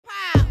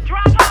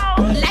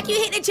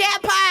the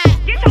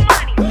jackpot. Get your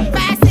money.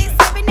 5, 6,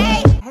 7,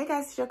 8. Hey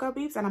guys, it's your girl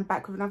Beebs and I'm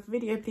back with another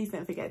video. Please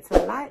don't forget to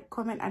like,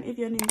 comment, and if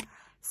you're new,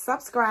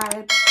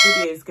 subscribe. This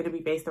video is going to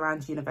be based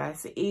around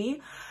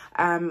university.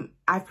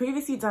 I've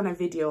previously done a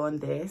video on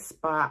this,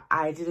 but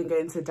I didn't go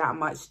into that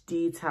much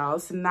detail.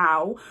 So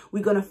now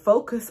we're going to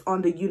focus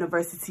on the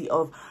University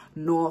of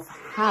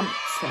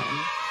Northampton,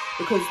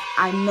 because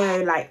I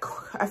know like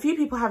a few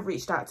people have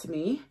reached out to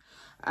me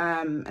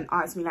and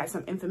asked me like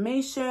some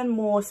information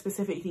more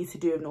specifically to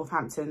do with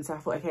Northampton. So I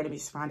thought, okay, let me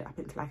just round it up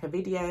into like a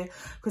video,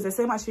 because there's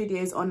so much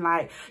videos on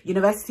like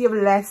University of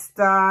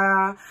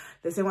Leicester,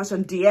 there's so much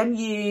on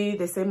DMU,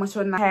 there's so much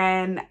on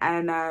Penn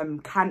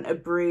and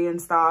Canterbury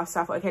and stuff.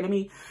 So I thought, okay, let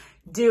me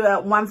do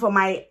one for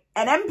my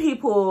NM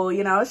people,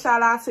 you know,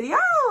 shout out to y'all.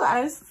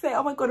 I say,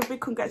 oh my god, a big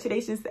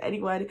congratulations to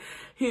anyone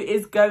who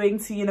is going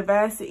to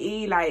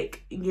university,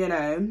 like, you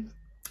know,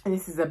 and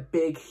this is a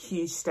big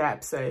huge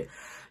step, so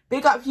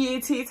big up you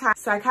two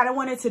times. So I kind of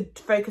wanted to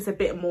focus a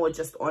bit more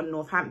just on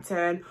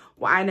Northampton,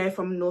 what I know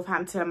from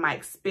Northampton, my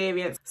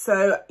experience.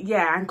 So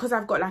yeah, and because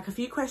I've got like a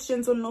few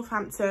questions on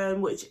Northampton,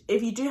 which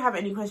if you do have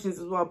any questions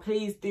as well,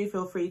 please do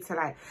feel free to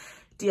like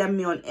DM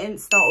me on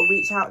Insta or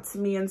reach out to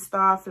me and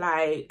stuff.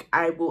 Like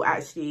I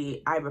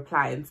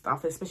reply and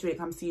stuff, especially when it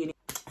comes to uni.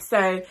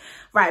 So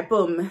right,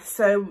 boom.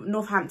 So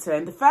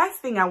Northampton, the first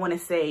thing I want to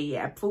say,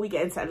 yeah, before we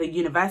get into the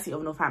University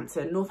of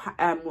Northampton,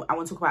 I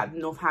want to talk about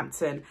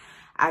Northampton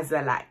as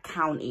a like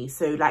county.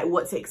 So like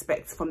what to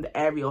expect from the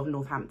area of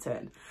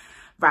Northampton.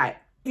 Right,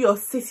 if you're a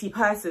city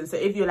person, so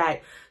if you're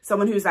like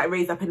someone who's like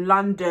raised up in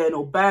London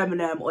or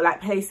Birmingham or like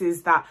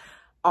places that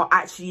are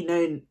actually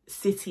known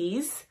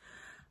cities,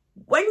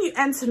 when you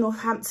enter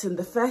Northampton,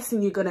 the first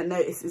thing you're going to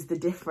notice is the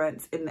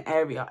difference in the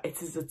area.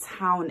 It is a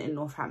town in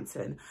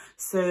Northampton.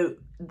 So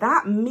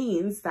that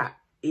means that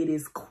it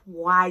is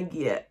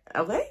quiet.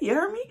 Okay, you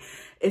hear me?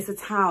 It's a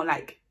town,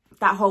 like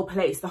that whole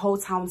place, the whole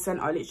town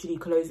centre literally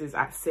closes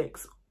at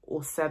 6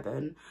 or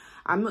 7.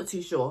 I'm not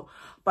too sure.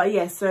 But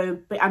yeah, so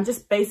but I'm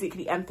just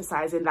basically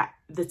emphasising that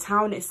the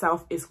town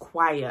itself is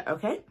quiet,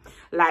 okay?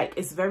 Like,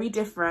 it's very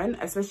different,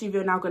 especially if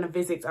you're now going to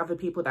visit other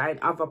people that are in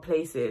other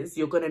places.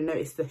 You're going to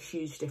notice the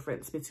huge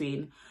difference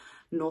between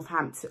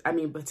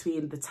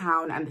between the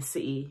town and the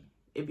city,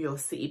 if you're a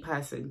city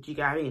person. Do you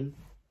get what I mean?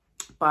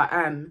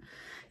 But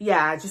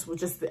yeah, just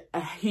a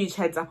huge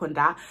heads up on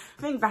that.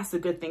 I think that's the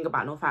good thing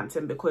about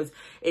Northampton, because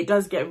it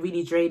does get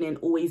really draining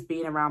always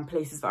being around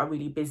places that are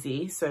really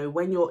busy. So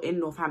when you're in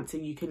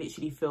Northampton, you can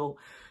literally feel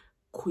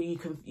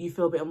you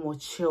feel a bit more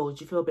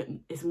chilled, you feel a bit,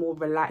 it's more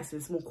relaxed,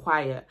 it's more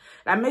quiet.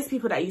 Like most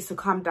people that used to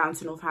come down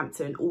to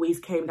Northampton always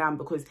came down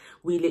because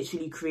we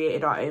literally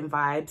created our own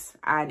vibes,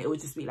 and it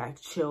would just be like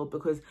chill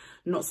because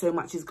not so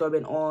much is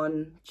going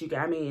on. Do you get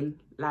what I mean?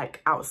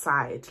 Like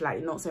outside,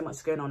 like not so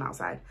much going on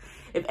outside.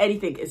 If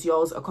anything, it's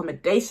yours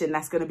accommodation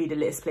that's going to be the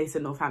littlest place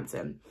in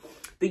Northampton.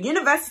 The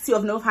University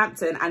of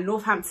Northampton and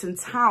Northampton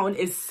town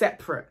is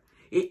separate.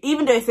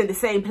 Even though it's in the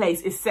same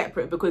place, it's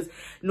separate, because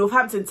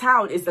Northampton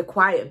town is the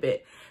quiet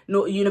bit.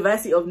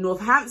 University of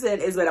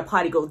Northampton is where the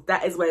party goes.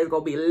 That is where it's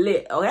going to be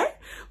lit, okay?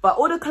 But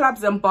all the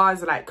clubs and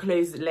bars are like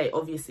closed late,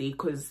 obviously,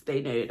 because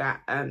they know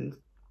that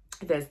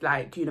there's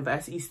like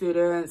university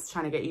students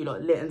trying to get you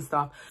lot lit and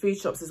stuff. Food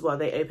shops as well,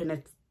 they open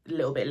a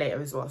little bit later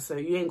as well, so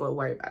you ain't got to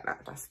worry about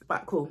that. That's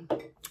quite cool.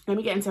 Let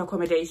me get into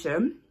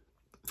accommodation.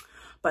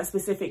 But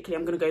specifically,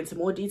 I'm going to go into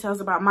more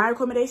details about my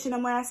accommodation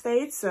and where I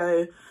stayed.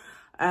 So,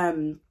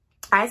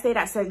 I stayed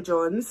at St.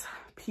 John's,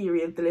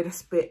 period, the little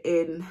bit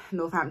in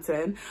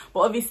Northampton. But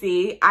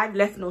obviously, I've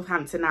left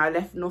Northampton now. I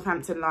left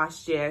Northampton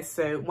last year.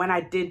 So when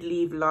I did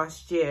leave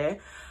last year,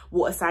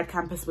 Waterside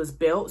campus was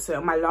built.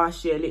 So my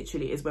last year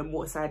literally is when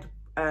Waterside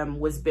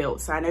was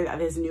built. So I know that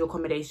there's new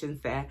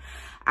accommodations there,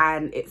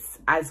 and it's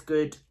as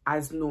good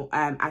as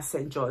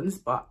St. John's.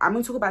 But I'm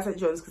going to talk about St.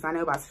 John's because I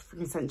know about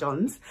St.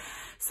 John's.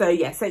 So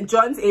yeah, St.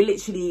 John's,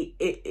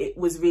 it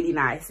was really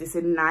nice. It's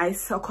a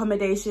nice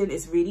accommodation.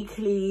 It's really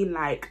clean.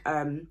 Like,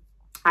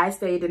 I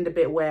stayed in the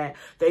bit where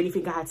the only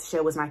thing I had to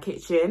share was my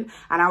kitchen.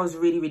 And I was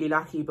really, really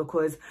lucky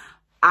because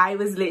I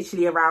was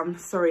literally around,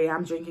 sorry,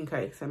 I'm drinking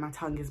Coke, so my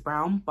tongue is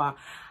brown. But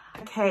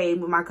I came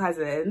with my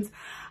cousins.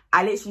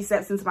 I literally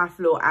stepped into my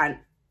floor and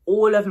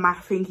all of my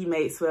thingy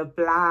mates were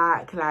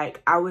black.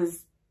 Like, I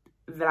was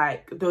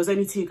like, there was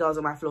only 2 girls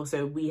on my floor.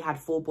 So we had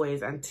 4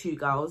 boys and 2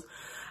 girls.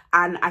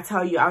 And I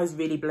tell you, I was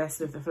really blessed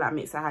with the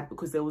flatmates I had,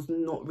 because there was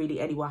not really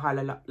any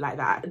wahala like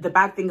that. The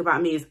bad thing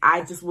about me is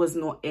I just was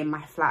not in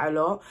my flat a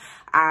lot.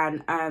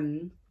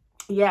 And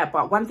yeah,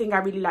 but one thing I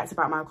really liked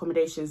about my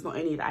accommodation is not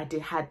only that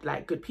had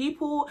like good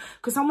people,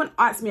 because someone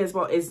asked me as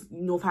well, is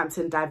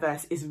Northampton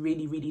diverse? Is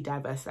really, really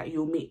diverse. Like,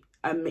 you'll meet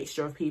a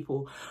mixture of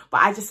people.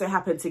 But I just so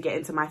happened to get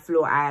into my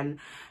floor and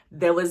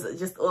there was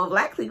just all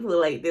black people.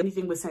 Like, the only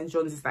thing with St.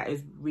 John's is that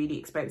it's really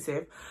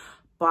expensive.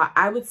 But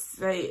I would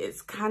say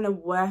it's kind of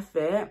worth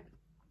it,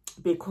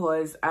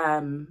 because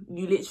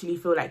you literally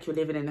feel like you're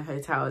living in a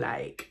hotel.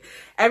 Like,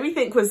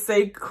 everything was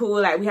so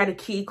cool. Like, we had a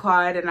key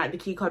card, and like the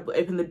key card would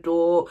open the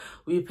door,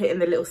 we would put in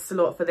the little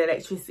slot for the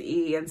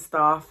electricity and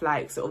stuff.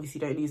 Like, so obviously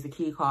don't use the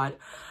key card.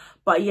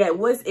 But yeah, it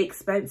was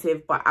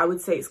expensive, but I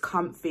would say it's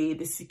comfy.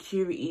 The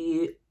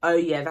security, oh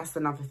yeah, that's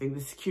another thing.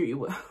 The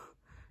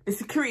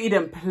security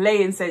didn't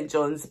play in St.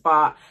 John's,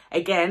 but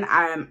again,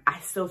 I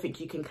still think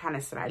you can kind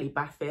of slightly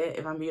baff it,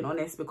 if I'm being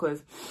honest,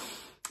 because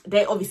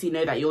they obviously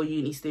know that you're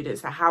uni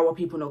students. So how are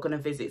people not going to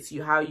visit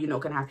you? How are you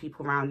not going to have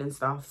people around and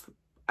stuff?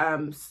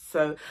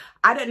 So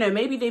I don't know,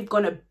 maybe they've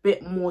gone a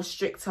bit more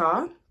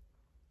stricter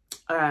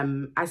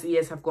as the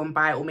years have gone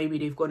by, or maybe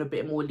they've gone a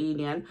bit more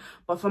lenient.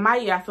 But for my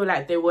year, I feel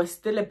like they were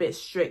still a bit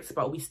strict,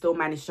 but we still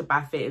managed to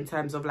baff it in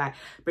terms of like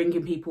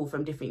bringing people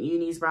from different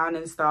unis round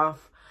and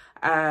stuff,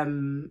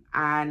 and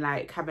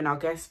like having our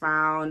guests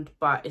round.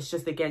 But it's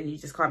just, again, you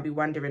just can't be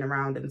wandering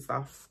around and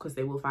stuff because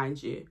they will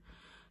find you.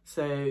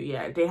 So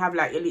yeah, they have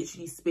like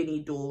literally spinny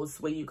doors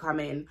where you come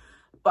in,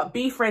 but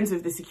be friends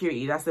with the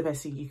security. That's the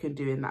best thing you can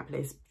do in that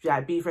place.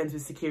 Yeah, be friends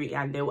with security,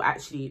 and they'll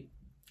actually,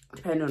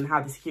 depending on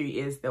how the security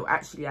is, they'll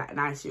actually like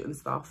nice you and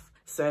stuff.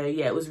 So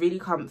yeah, it was really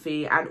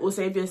comfy. And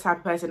also, if you're the type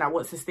of person that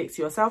wants to stick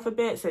to yourself a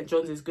bit, St.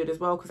 John's is good as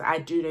well, because I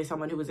do know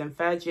someone who was in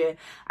 3rd year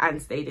and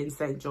stayed in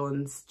St.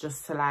 John's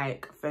just to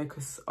like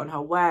focus on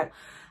her work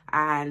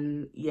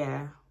and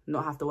yeah,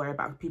 not have to worry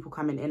about people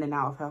coming in and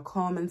out of her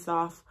comm and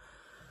stuff.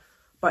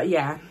 But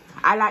yeah,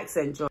 I like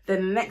St. John's.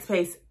 Then the next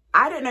place,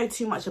 I don't know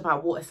too much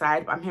about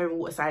Waterside, but I'm hearing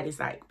Waterside is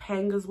like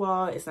paying as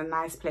well. It's a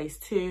nice place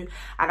too.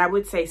 And I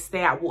would say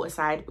stay at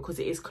Waterside because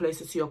it is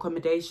closer to your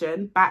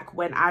accommodation. Back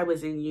when I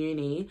was in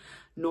uni,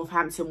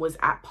 Northampton was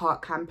at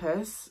Park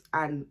Campus,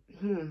 and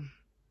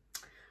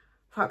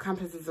Park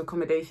Campus is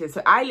accommodation.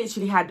 So I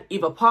literally had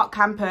either Park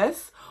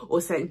Campus or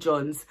St.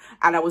 John's,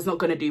 and I was not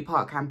going to do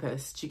Park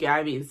Campus. Do you get what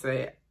I mean?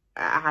 So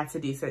I had to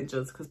do St.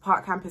 John's because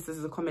Park Campus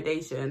is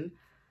accommodation.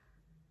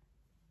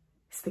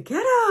 It's the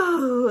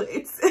ghetto.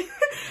 It's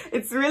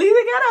really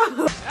the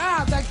ghetto.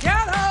 Ah, the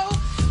ghetto.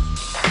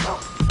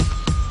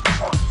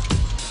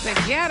 The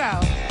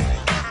ghetto.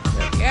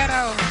 The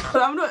ghetto.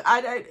 But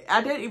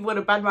I don't even want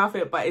to badmouth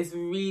it, but it's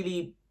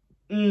really,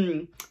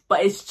 but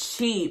it's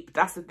cheap.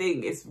 That's the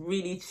thing. It's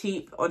really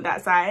cheap on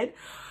that side.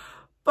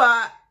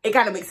 But it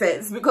kind of makes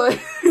sense because,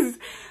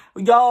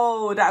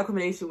 yo, that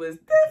accommodation was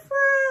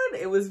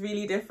different. It was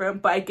really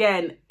different. But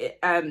again,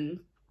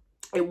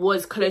 it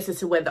was closer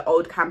to where the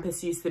old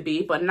campus used to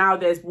be, but now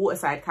there's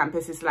Waterside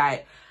campus. It's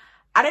like,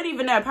 I don't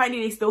even know,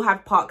 apparently they still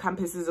have Park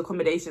Campus's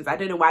accommodations. I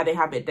don't know why they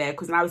have it there,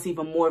 because now it's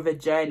even more of a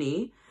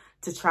journey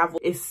to travel.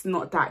 It's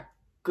not that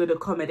good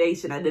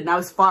accommodation, and then now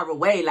it's far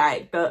away.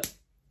 Like,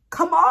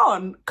 come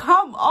on.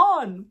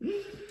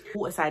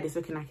 Waterside is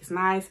looking like it's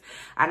nice,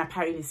 and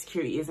apparently the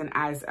security isn't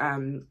as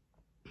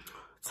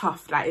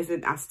tough, like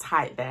isn't as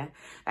tight there.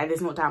 Like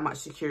there's not that much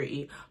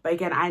security. But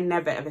again, I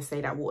never ever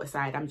stayed at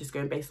Waterside. I'm just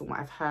going based on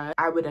what I've heard.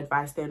 I would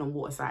advise staying on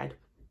Waterside.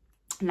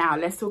 Now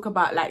let's talk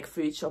about like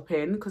food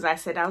shopping, because I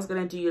said I was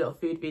gonna do little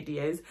food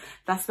videos.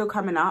 That's still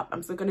coming up.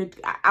 I'm still gonna,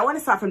 I want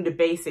to start from the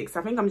basics.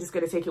 I think I'm just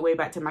gonna take it way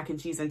back to mac and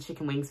cheese and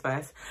chicken wings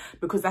first,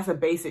 because that's a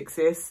basic,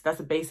 sis. That's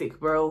a basic,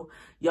 bro.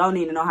 Y'all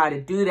need to know how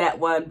to do that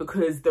one,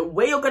 because the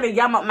way you're gonna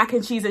yam up mac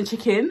and cheese and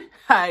chicken,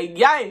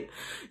 yay,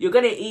 you're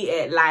gonna eat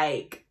it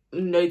like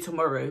no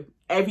tomorrow.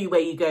 Everywhere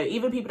you go,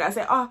 even people that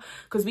say, oh,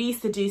 because we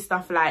used to do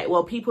stuff like,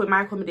 well, people in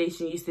my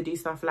accommodation used to do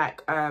stuff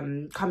like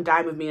come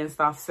dine with me and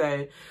stuff.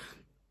 So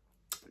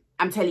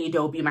I'm telling you,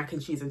 there will be mac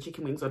and cheese and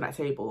chicken wings on that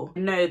table. I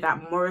know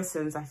that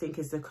Morrison's, I think,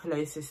 is the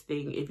closest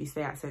thing if you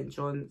stay at St.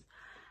 John's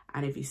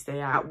and if you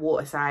stay at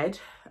Waterside.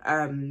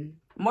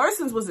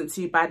 Morrison's wasn't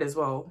too bad as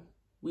well.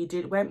 We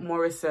went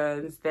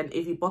Morrison's. Then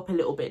if you bop a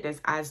little bit, there's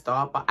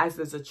Asda, but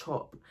Asda's a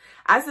chop.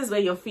 Asda's where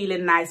you're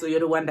feeling nice, or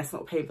you're the one that's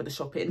not paying for the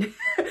shopping.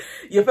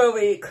 You feel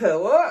me?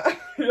 What?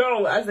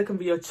 No, Asda can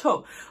be your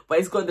chop, but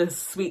it's got the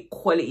sweet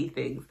quality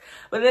things.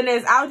 But then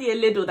there's Aldi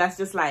and Lidl that's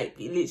just like,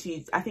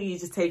 literally, I think you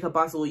just take a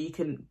bus, or you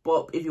can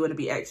bop if you want to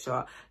be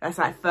extra. That's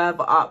like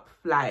further up,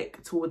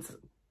 like towards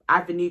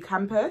Avenue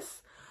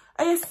Campus.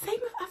 Oh yeah,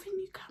 same with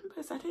Avenue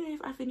Campus. I don't know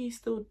if Avenue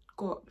still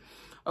got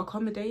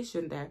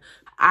accommodation there.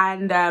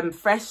 And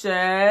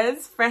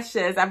Freshers,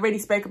 I've already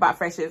spoke about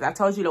Freshers. I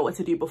told you lot what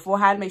to do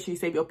beforehand. Make sure you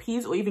save your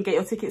P's, or even get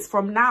your tickets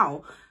from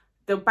now.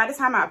 By the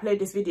time I upload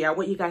this video, I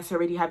want you guys to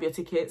already have your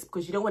tickets,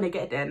 because you don't want to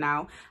get there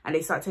now and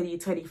they start telling you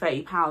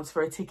 20-30 pounds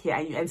for a ticket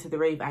and you enter the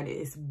rave and it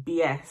is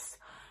BS.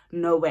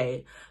 No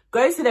way.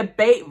 Go to the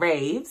bait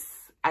raves,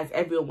 as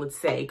everyone would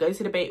say. Go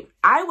to the bait.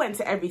 I went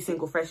to every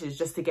single Freshers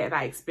just to get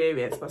that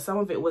experience, but some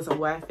of it wasn't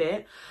worth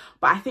it.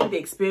 But I think the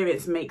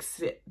experience makes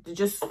it,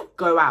 just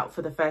go out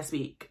for the first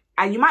week.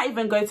 And you might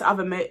even go to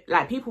other,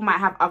 like people might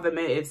have other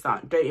motives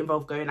that don't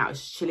involve going out.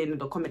 It's chilling in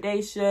the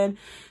accommodation,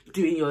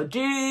 doing your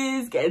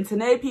dues, getting to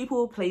know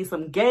people, playing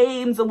some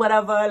games or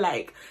whatever.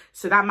 Like,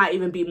 so that might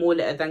even be more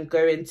lit than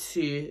going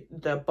to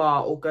the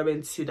bar or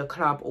going to the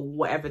club or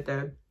whatever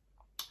the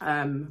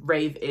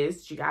rave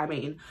is. Do you get what I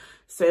mean?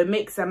 So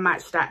mix and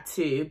match that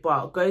too,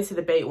 but go to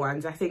the bait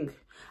ones. I think,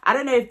 I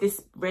don't know if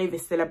this rave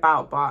is still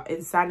about, but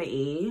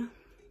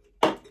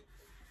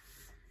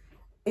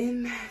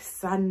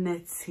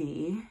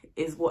Insanity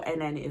is what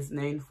NN is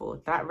known for.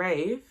 That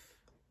rave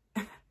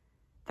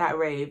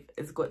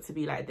has got to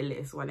be like the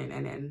latest one in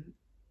NN.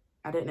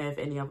 I don't know if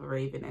any other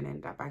rave in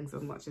NN that bangs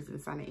as much as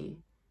Insanity,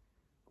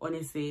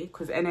 honestly,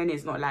 because NN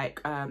is not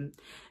like a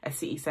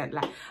city centre.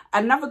 Like,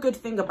 another good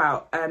thing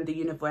about the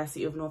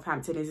University of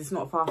Northampton is it's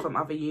not far from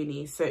other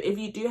unis. So if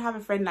you do have a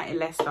friend like in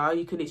Leicester,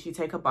 you can literally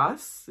take a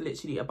bus,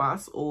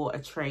 or a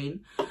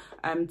train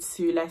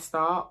to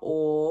Leicester,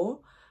 or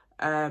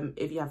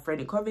if you have a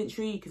friend in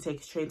Coventry, you can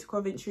take a train to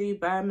Coventry,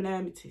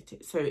 Birmingham.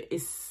 So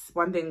it's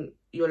one thing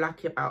you're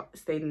lucky about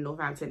staying in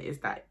Northampton is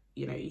that,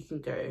 you know, you can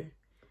go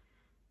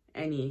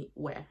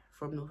anywhere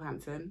from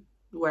Northampton.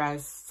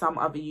 Whereas some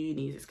other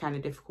unis, it's kind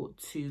of difficult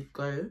to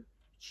go. Do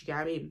you get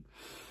what I mean?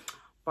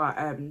 But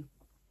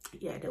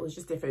yeah, there was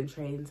just different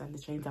trains, and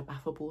the trains are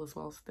baffable as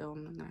well still.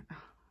 And like,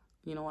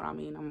 you know what I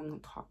mean? I'm not going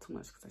to talk too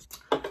much.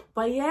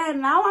 But yeah,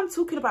 now I'm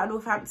talking about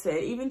Northampton.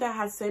 Even though it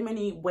has so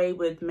many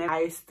wayward men,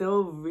 I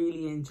still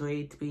really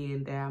enjoyed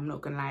being there. I'm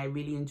not going to lie, I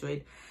really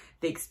enjoyed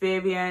the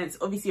experience.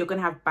 Obviously, you're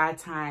going to have bad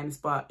times,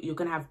 but you're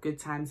going to have good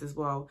times as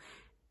well.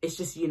 It's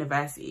just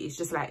university. It's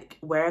just like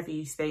wherever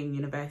you stay in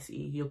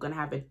university, you're going to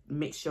have a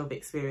mixture of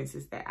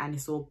experiences there. And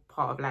it's all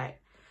part of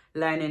like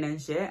learning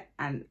and shit.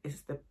 And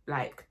it's the,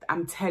 like,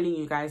 I'm telling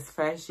you guys,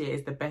 first year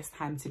is the best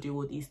time to do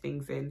all these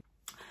things in.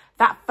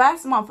 That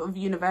first month of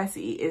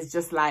university is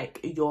just like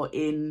you're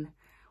on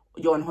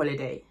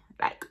holiday.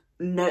 Like,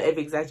 no of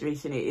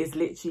exaggeration, it is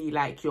literally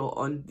like you're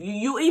on,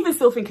 you even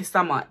still think it's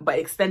summer, but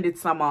extended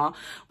summer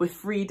with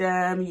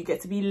freedom. You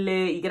get to be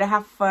lit, you get to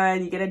have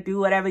fun, you get to do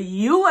whatever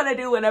you want to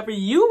do whenever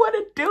you want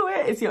to do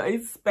it. It's your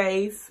own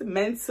space,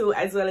 mental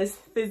as well as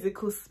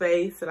physical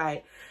space.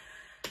 Like,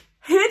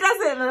 who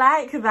doesn't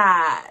like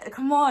that?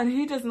 Come on,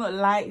 who does not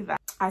like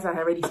that? As I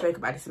already spoke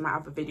about this in my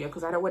other video,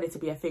 because I don't want it to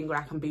be a thing where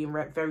I can be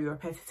very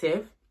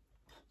repetitive.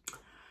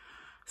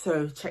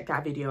 So check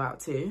that video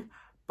out too.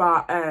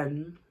 But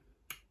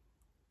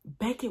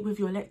beg it with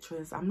your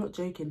lecturers. I'm not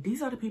joking.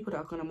 These are the people that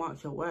are going to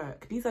mark your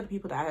work. These are the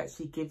people that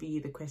actually give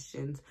you the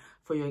questions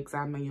for your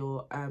exam and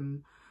your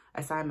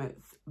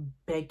assignments.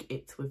 Beg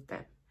it with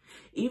them.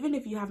 Even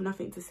if you have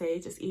nothing to say,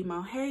 just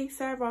email, hey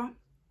Sarah,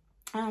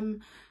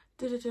 I'm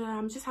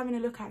just having a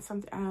look at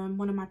something,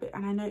 one of my bits,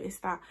 and I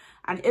noticed that.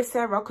 And if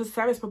Sarah, because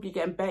Sarah's probably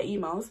getting better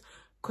emails,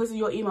 because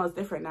your email is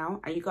different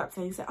now, and you go up to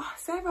her and say, oh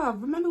Sarah,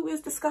 remember we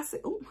was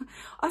discussing,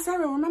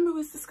 Sarah, remember we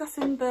was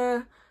discussing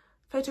the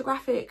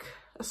photographic,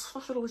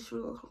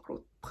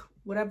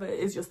 whatever it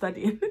is you're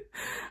studying. I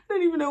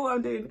don't even know what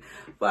I'm doing.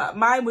 But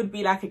mine would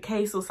be like a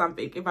case or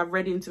something, if I've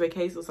read into a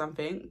case or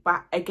something.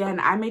 But again,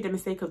 I made the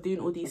mistake of doing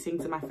all these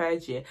things in my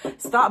third year.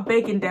 Start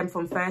begging them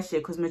from first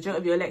year, because majority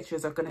of your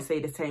lecturers are going to say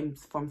the same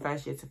from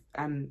first year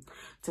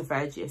to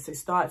third year. So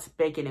start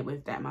begging it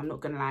with them. I'm not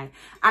going to lie.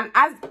 And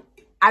as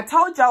I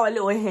told y'all a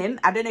little hint,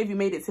 I don't know if you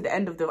made it to the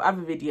end of the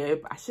other video,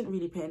 but I shouldn't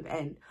really put it in the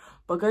end.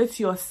 But go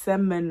to your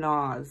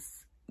seminars.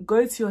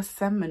 Go to your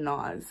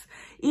seminars,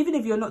 even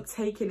if you're not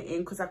taking it in,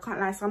 because I can't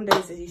lie, some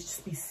days you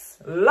just be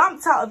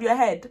slumped out of your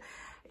head.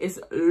 It's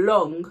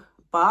long,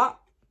 but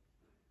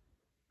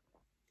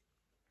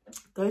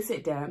go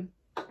sit down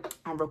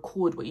and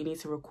record what you need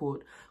to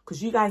record,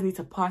 because you guys need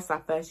to pass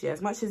that first year.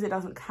 As much as it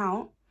doesn't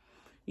count,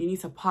 you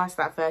need to pass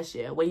that first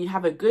year. When you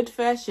have a good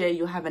first year,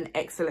 you'll have an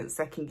excellent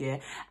second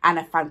year and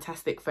a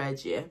fantastic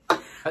third year.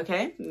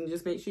 Okay, and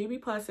just make sure you be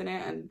passing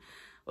it, and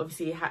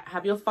obviously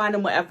have your fun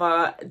and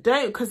whatever.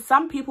 Don't, because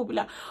some people be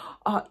like,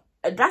 oh,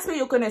 that's where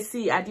you're gonna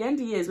see at the end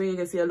of the year is when you're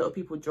gonna see a lot of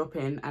people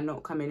dropping and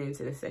not coming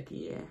into the second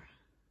year.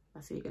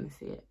 That's where you're gonna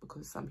see it,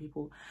 because some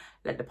people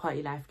let the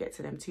party life get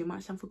to them too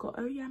much and forgot,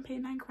 oh yeah, I'm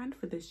paying £9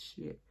 for this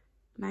shit.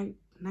 Nine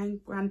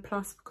grand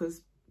plus,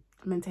 because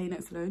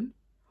maintenance loan,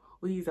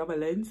 all these other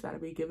loans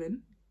that we're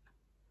given.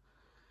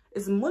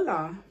 It's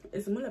mullah,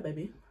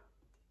 baby.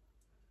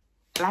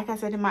 Like I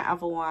said in my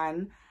other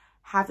one,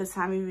 have the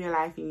time of your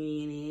life in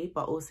uni,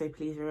 but also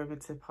please remember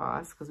to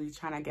pass, because I'm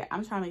trying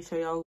to make sure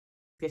y'all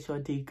get your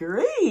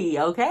degree,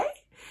 okay?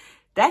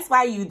 That's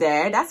why you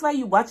there. That's why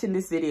you watching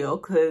this video,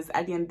 because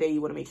at the end of the day,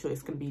 you want to make sure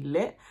it's going to be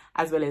lit,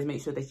 as well as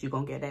make sure that you're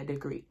going to get that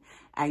degree.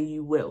 And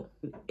you will.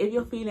 If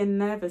you're feeling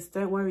nervous,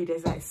 don't worry.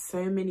 There's like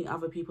so many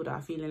other people that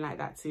are feeling like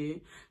that too.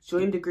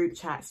 Join the group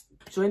chats.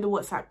 Join the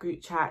WhatsApp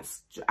group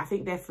chats. I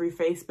think they're through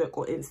Facebook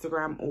or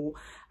Instagram, or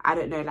I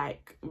don't know,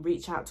 like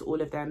reach out to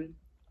all of them.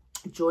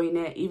 Join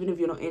it. Even if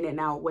you're not in it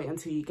now, wait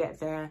until you get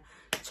there.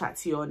 Chat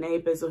to your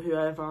neighbours or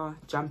whoever.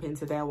 Jump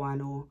into their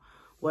one or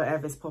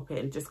whatever's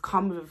popping. Just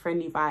come with a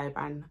friendly vibe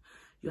and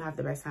you'll have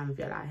the best time of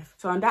your life.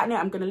 So on that note,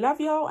 I'm going to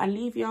love y'all and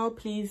leave y'all.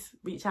 Please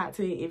reach out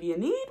to me if you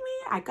need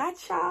me. I got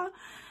y'all.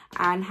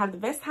 And have the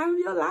best time of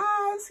your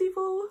lives,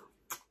 people.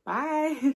 Bye.